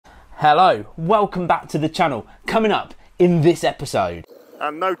Hello, welcome back to the channel. Coming up in this episode.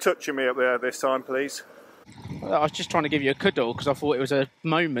 And no touching me up there this time, please. Well, I was just trying to give you a cuddle because I thought it was a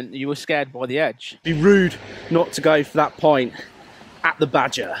moment you were scared by the edge. It'd be rude not to go for that point at the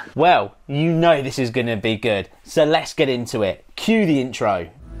Badger. Well, you know this is going to be good, so let's get into it. Cue the intro.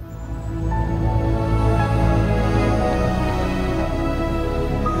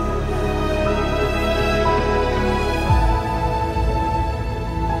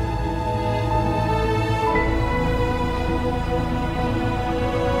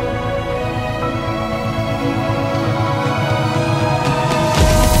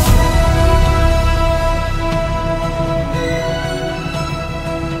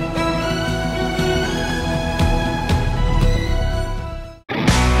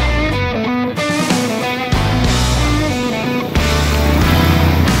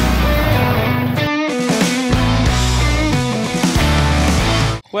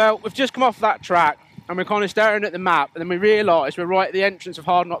 Well, we've just come off that track and we're kind of staring at the map, and then we realise we're right at the entrance of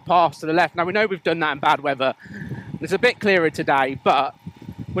Hard Knock Pass to the left. Now we know we've done that in bad weather. It's a bit clearer today, but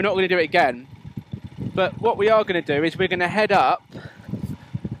we're not going to do it again. But what we are going to do is we're going to head up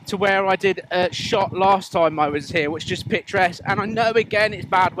to where I did a shot last time I was here, which is just picturesque. And I know again it's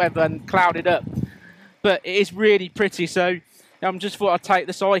bad weather and clouded up, but it is really pretty. So I just thought I'd take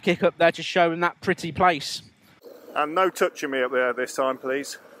the Sidekick up there to show them that pretty place. And no touching me up there this time,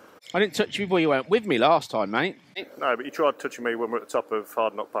 please. I didn't touch you before you went with me last time, mate. No, but you tried touching me when we were at the top of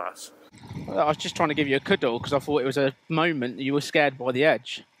Hard Knock Pass. Well, I was just trying to give you a cuddle because I thought it was a moment you were scared by the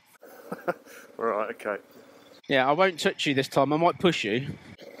edge. Right, okay. Yeah, I won't touch you this time. I might push you.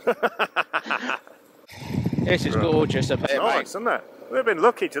 This is gorgeous up here, nice, mate. isn't it? We've been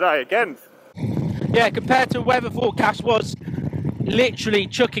lucky today again. Yeah, compared to weather forecast was literally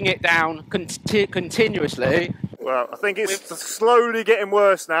chucking it down continuously. Well, I think it's slowly getting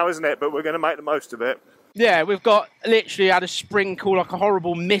worse now, isn't it? But we're going to make the most of it. Yeah, we've got literally had a sprinkle, like a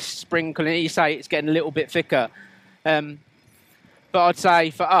horrible mist sprinkle, and you say it's getting a little bit thicker. But I'd say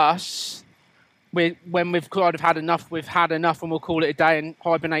for us, when we've kind of had enough, we've had enough, and we'll call it a day and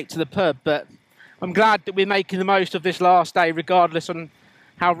hibernate to the pub. But I'm glad that we're making the most of this last day, regardless on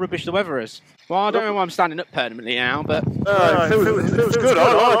how rubbish the weather is. Well, I don't know why I'm standing up permanently now, but... it feels good.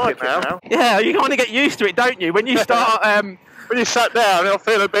 I like it now. Yeah, you kind of get used to it, don't you? When you start... when you sat down, I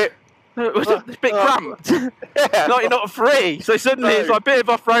feel a bit... It's a bit cramped. Yeah. Like you're not free. So suddenly it's like a bit of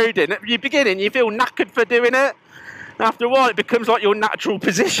off-roading. At the beginning, you feel knackered for doing it. After a while, it becomes like your natural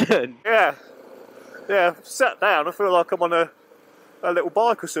position. Yeah. Yeah, sat down, I feel like I'm on a little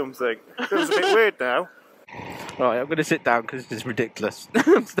bike or something. It feels a bit weird now. Right, I'm going to sit down because this is ridiculous.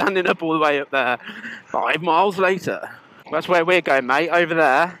 I'm standing up all the way up there. 5 miles later. That's where we're going, mate, over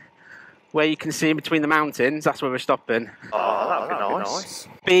there. Where you can see in between the mountains. That's where we're stopping. Oh, that'd be nice.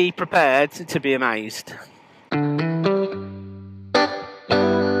 Be prepared to be amazed.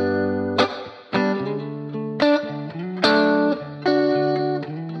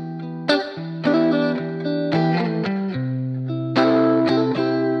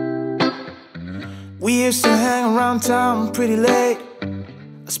 We used to hang around town pretty late.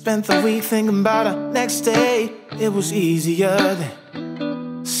 I spent the week thinking about our next day. It was easier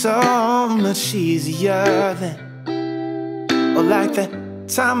then, so much easier then. Or like that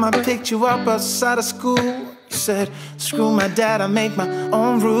time I picked you up outside of school. You said, screw my dad, I make my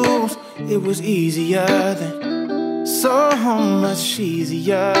own rules. It was easier then, so much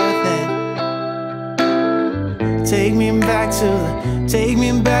easier then. Take me back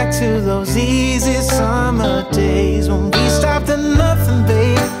to those easy summer days when we stopped at nothing,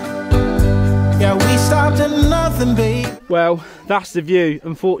 babe. Yeah, we stopped at nothing, babe. Well, that's the view.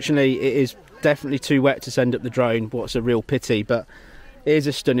 Unfortunately, it is definitely too wet to send up the drone. What's a real pity, but it is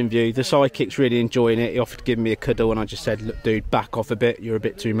a stunning view. The Sidekick's really enjoying it. He offered to give me a cuddle, and I just said, look, dude, back off a bit. You're a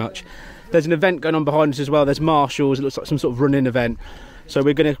bit too much. There's an event going on behind us as well. There's marshals. It looks like some sort of running event. So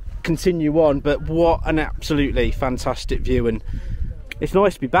we're going to continue on, but what an absolutely fantastic view, and it's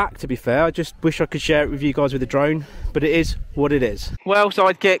nice to be back, to be fair. I just wish I could share it with you guys with a drone, but it is what it is. Well,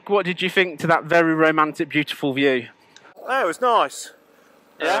 Sidekick, what did you think to that very romantic, beautiful view? Oh, it was nice.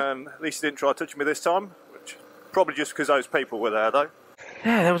 Yeah? At least he didn't try touching me this time, which probably just because those people were there, though.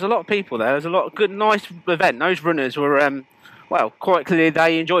 Yeah, there was a lot of people there. There was a lot of good, nice event. Those runners were, well, quite clearly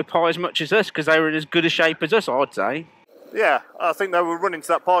they enjoyed pie as much as us because they were in as good a shape as us, I'd say. Yeah, I think they were running to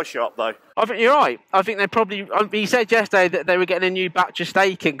that pie shop, though. I think you're right. I think they probably... He said yesterday that they were getting a new batch of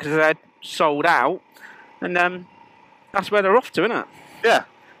staking because they'd sold out. And that's where they're off to, isn't it? Yeah.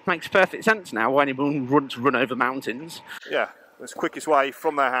 Makes perfect sense now why anyone wants to run over mountains. Yeah. It's the quickest way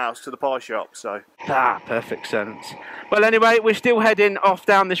from their house to the pie shop, so. Ah, perfect sense. Well, anyway, we're still heading off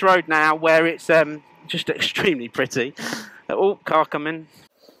down this road now, where it's just extremely pretty. Oh, car coming.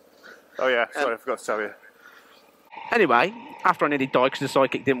 Oh yeah, sorry, I forgot to tell you. Anyway, after I nearly died because the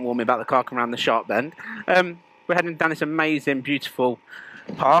Sidekick didn't warn me about the car coming around the sharp bend, we're heading down this amazing, beautiful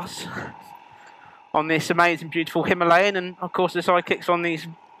pass on this amazing, beautiful Himalayan, and of course the Sidekick's on these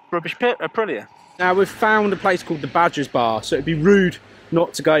rubbish Aprilia. Now we've found a place called the Badger's Bar, so it'd be rude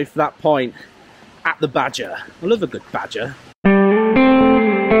not to go for that pint at the Badger. I love a good Badger.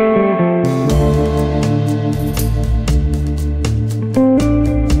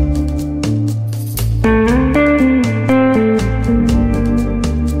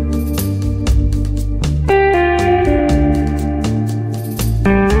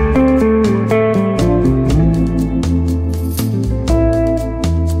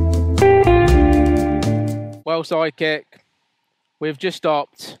 Well, Sidekick, we've just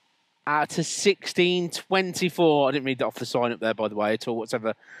stopped at a 1624. I didn't read that off the sign up there, by the way, at all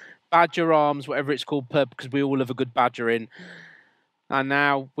whatsoever. Badger Arms, whatever it's called, pub, because we all love a good badger in. And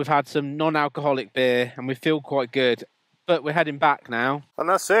now we've had some non-alcoholic beer, and we feel quite good. But we're heading back now. And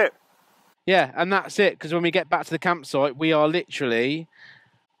that's it. Yeah, and that's it, because when we get back to the campsite, we are literally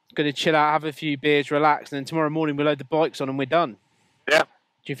going to chill out, have a few beers, relax, and then tomorrow morning we'll load the bikes on and we're done. Yeah.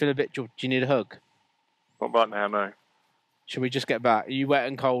 Do you feel a bit, do you need a hug? Not right now, no. Should we just get back? Are you wet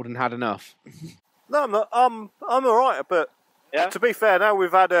and cold and had enough? No, I'm not. I'm all right, but yeah? To be fair, now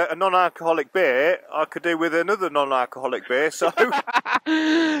we've had a non-alcoholic beer, I could do with another non-alcoholic beer, so...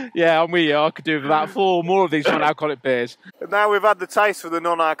 Yeah, I'm with you. I could do with about 4 more of these non-alcoholic beers. Now we've had the taste for the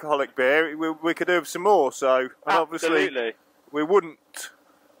non-alcoholic beer, we could do with some more, so... Obviously, we wouldn't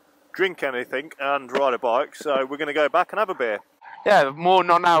drink anything and ride a bike, so we're going to go back and have a beer. Yeah, more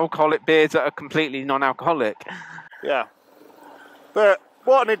non-alcoholic beers that are completely non-alcoholic. Yeah. But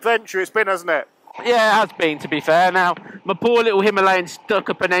what an adventure it's been, hasn't it? Yeah, it has been, to be fair. Now, my poor little Himalayan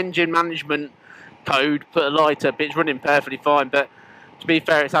stuck up an engine management code, put a light up. It's running perfectly fine, but to be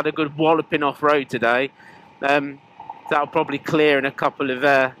fair, it's had a good walloping off-road today. That'll probably clear in a couple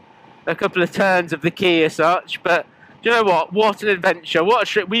of turns of the key as such. But do you know what? What an adventure. What a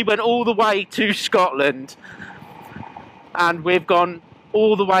trip. We went all the way to Scotland, and we've gone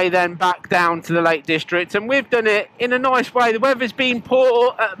all the way then back down to the Lake District, and we've done it in a nice way. The weather's been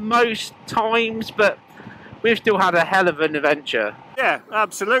poor at most times, but we've still had a hell of an adventure. Yeah,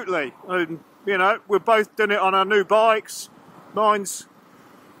 absolutely. And, you know, we've both done it on our new bikes. Mine's,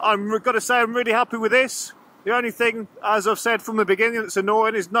 I've got to say, I'm really happy with this. The only thing, as I've said from the beginning, that's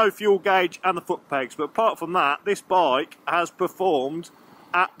annoying is no fuel gauge and the foot pegs. But apart from that, this bike has performed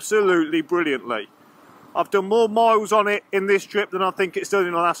absolutely brilliantly. I've done more miles on it in this trip than I think it's done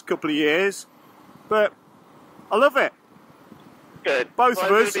in the last couple of years. But I love it. Good. Both of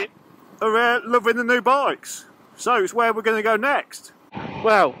us are loving the new bikes. So it's where we're going to go next.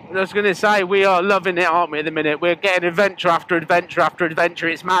 Well, I was going to say, we are loving it, aren't we, at the minute? We're getting adventure after adventure after adventure.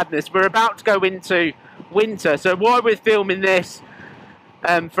 It's madness. We're about to go into winter. So while we're filming this,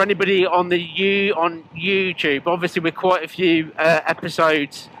 for anybody on YouTube, obviously we're quite a few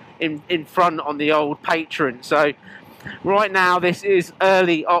episodes in front on the old Patreon. So right now this is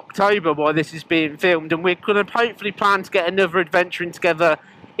early October while this is being filmed, and we're going to hopefully plan to get another adventuring together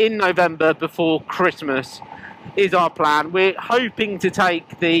in November before Christmas is our plan. We're hoping to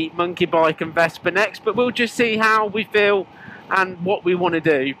take the monkey bike and Vespa next, but we'll just see how we feel and what we want to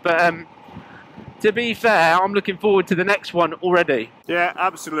do. But to be fair, I'm looking forward to the next one already. Yeah,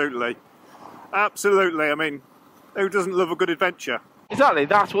 absolutely. Absolutely. I mean, who doesn't love a good adventure? Exactly,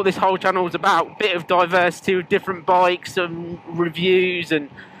 that's what this whole channel is about. Bit of diversity with different bikes and reviews and,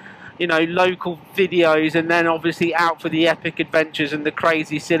 you know, local videos, and then obviously out for the epic adventures and the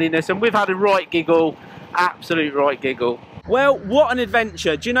crazy silliness. And we've had a right giggle, absolute right giggle. Well, what an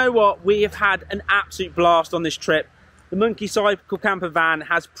adventure. Do you know what? We have had an absolute blast on this trip. The Monkey Cycle Camper Van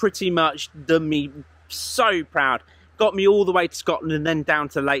has pretty much done me so proud. Got me all the way to Scotland and then down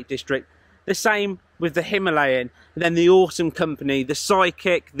to the Lake District. The same with the Himalayan, and then the awesome company, the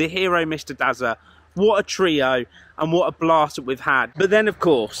Sidekick, the hero Mr Dazza. What a trio, and what a blast that we've had. But then, of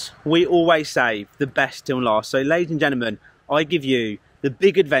course, we always save the best till last. So, ladies and gentlemen, I give you the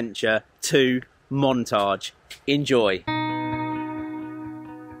big adventure 2 montage. Enjoy.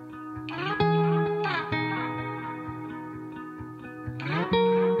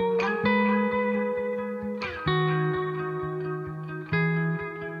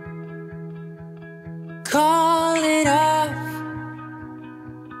 Call it off,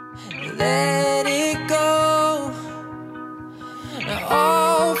 let it go,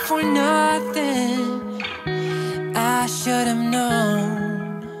 all for nothing. I should have known.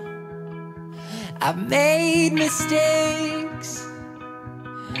 I've made mistakes,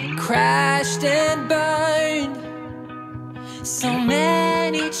 crashed and burned, so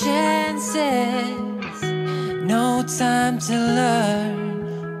many chances, no time to learn.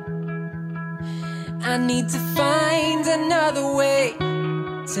 I need to find another way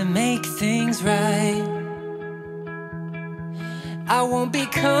to make things right. I won't be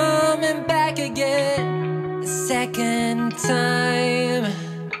coming back again a second time.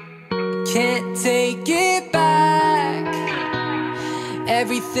 Can't take it back,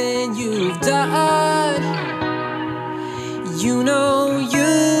 everything you've done. You know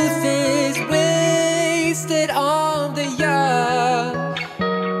youth is wasted on the young.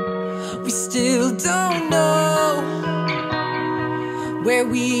 We still don't know where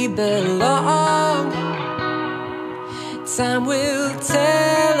we belong. Time will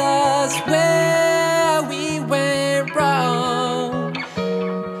tell us where we went wrong.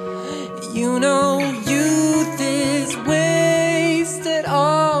 You know youth is wasted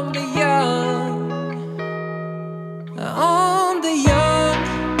on the young. On the young.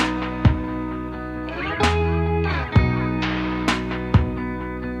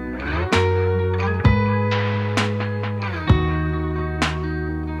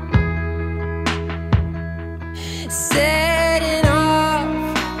 Setting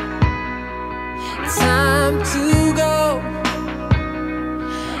off, time to go.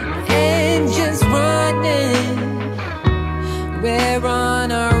 Engines running, we're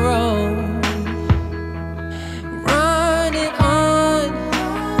on our own. Running on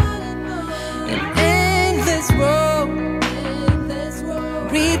an endless road,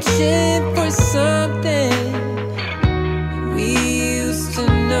 reaching for something we used to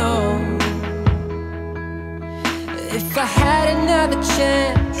know. If I had another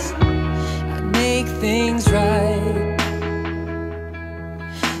chance, I'd make things right.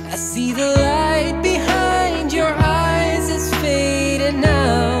 I see the light behind your eyes is fading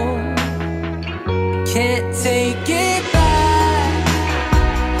now. Can't take it back,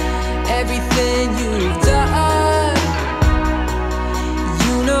 everything you've done.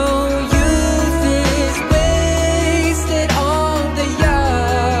 You know youth is wasted on the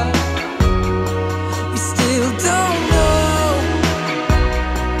young. We still don't know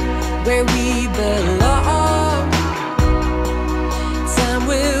where we belong. Time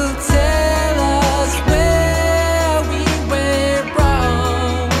will tell us where we went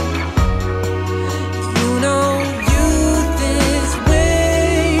wrong. You know youth is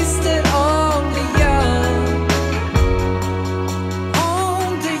wasted on the young. On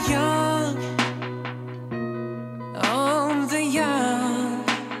the young. On the young.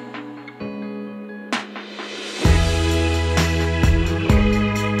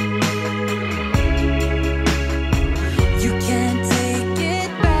 You can't take it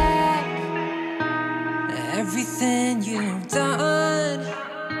back, everything you've done.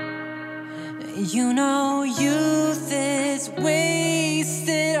 You know youth is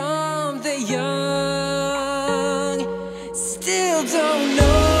wasted on the young. Still don't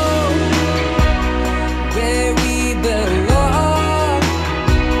know where we belong.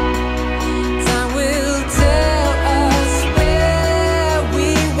 Time will tell us where we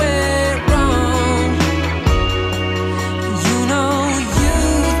went wrong. You know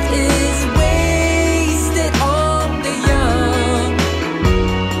youth is wasted on the young.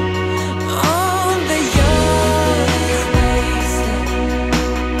 On the young. Wasted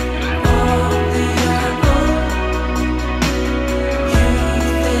on the young. Youth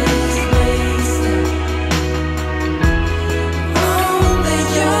is wasted on the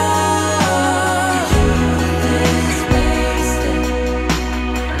young. Youth is wasted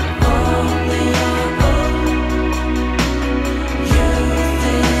on the young. Youth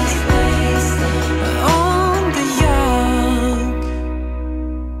is wasted on the young.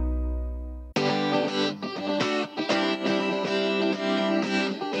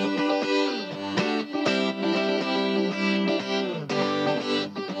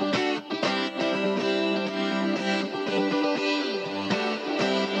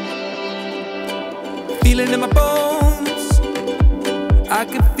 Feel it in my bones, I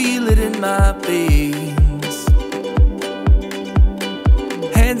can feel it in my veins.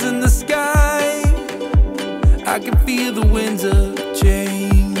 Hands in the sky, I can feel the winds of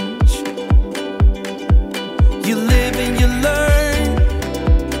change. You live and you learn,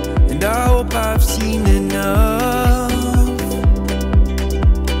 and I hope I've seen enough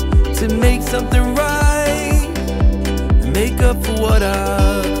to make something right and make up for what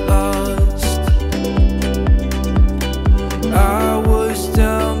I've lost. I was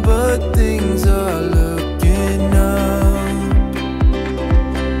down, but things are looking up.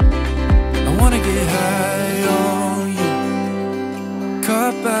 I wanna get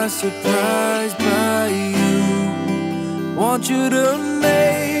by surprise by you. Want you to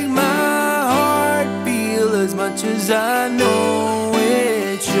make my heart feel as much as I know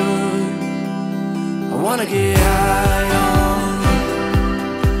it should. I wanna get high on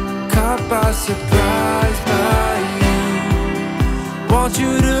you, caught by surprise by you. Want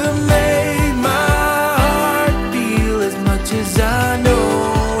you to make my heart feel as much as I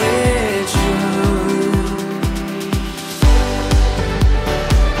know it should.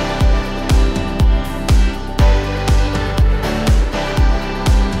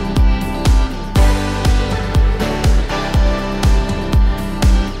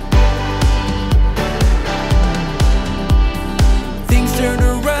 Things turn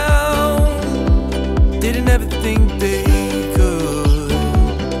around, didn't ever think they could.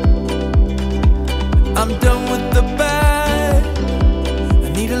 I'm done with the bad, I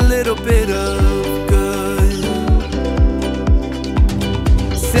need a little bit of good.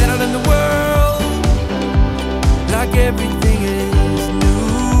 Settled in the world, like everything is new.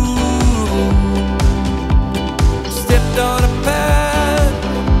 Stepped on a path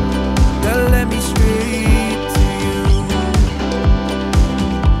that led me straight to you.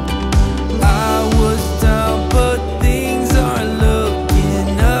 I was down, but things are looking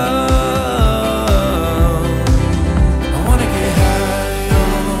up. I wanna get high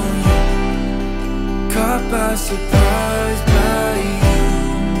on you, caught by surprise by you.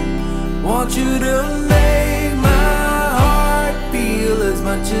 Want you to make my heart feel as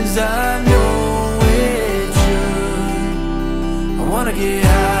much as I know it should. I wanna get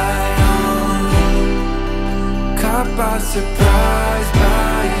high on you, caught by surprise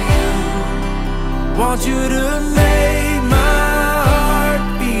by you. Want you to make my heart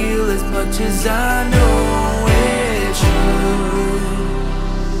feel as much as I